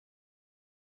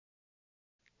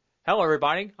Hello,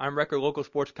 everybody. I'm record local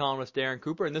sports columnist Darren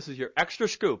Cooper, and this is your extra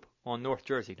scoop on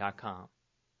NorthJersey.com.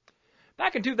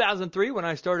 Back in 2003, when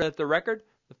I started at the Record,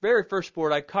 the very first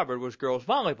sport I covered was girls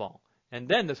volleyball, and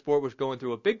then the sport was going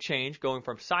through a big change, going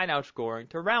from side-out scoring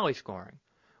to rally scoring.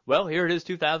 Well, here it is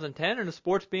 2010, and the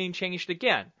sport's being changed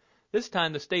again. This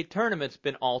time the state tournament's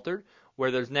been altered,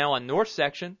 where there's now a north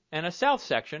section and a south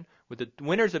section, with the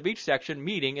winners of each section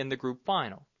meeting in the group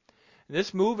final.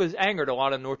 This move has angered a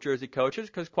lot of North Jersey coaches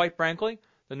because, quite frankly,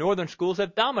 the northern schools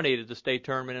have dominated the state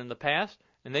tournament in the past,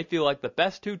 and they feel like the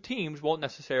best two teams won't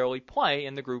necessarily play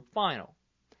in the group final.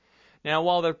 Now,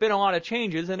 while there have been a lot of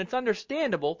changes, and it's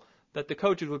understandable that the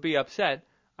coaches would be upset,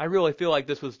 I really feel like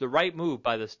this was the right move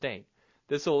by the state.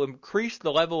 This will increase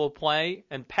the level of play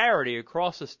and parity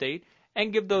across the state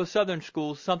and give those southern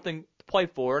schools something to play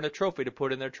for and a trophy to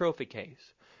put in their trophy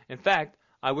case. In fact,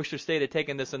 I wish the state had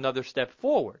taken this another step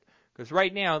forward. Because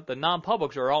right now, the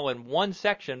non-publics are all in one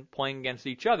section playing against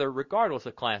each other regardless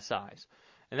of class size.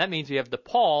 And that means you have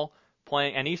DePaul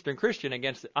playing an Eastern Christian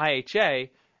against the IHA,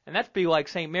 and that'd be like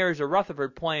St. Mary's or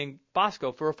Rutherford playing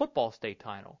Bosco for a football state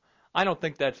title. I don't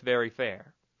think that's very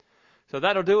fair. So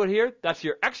that'll do it here. That's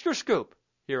your extra scoop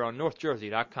here on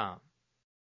NorthJersey.com.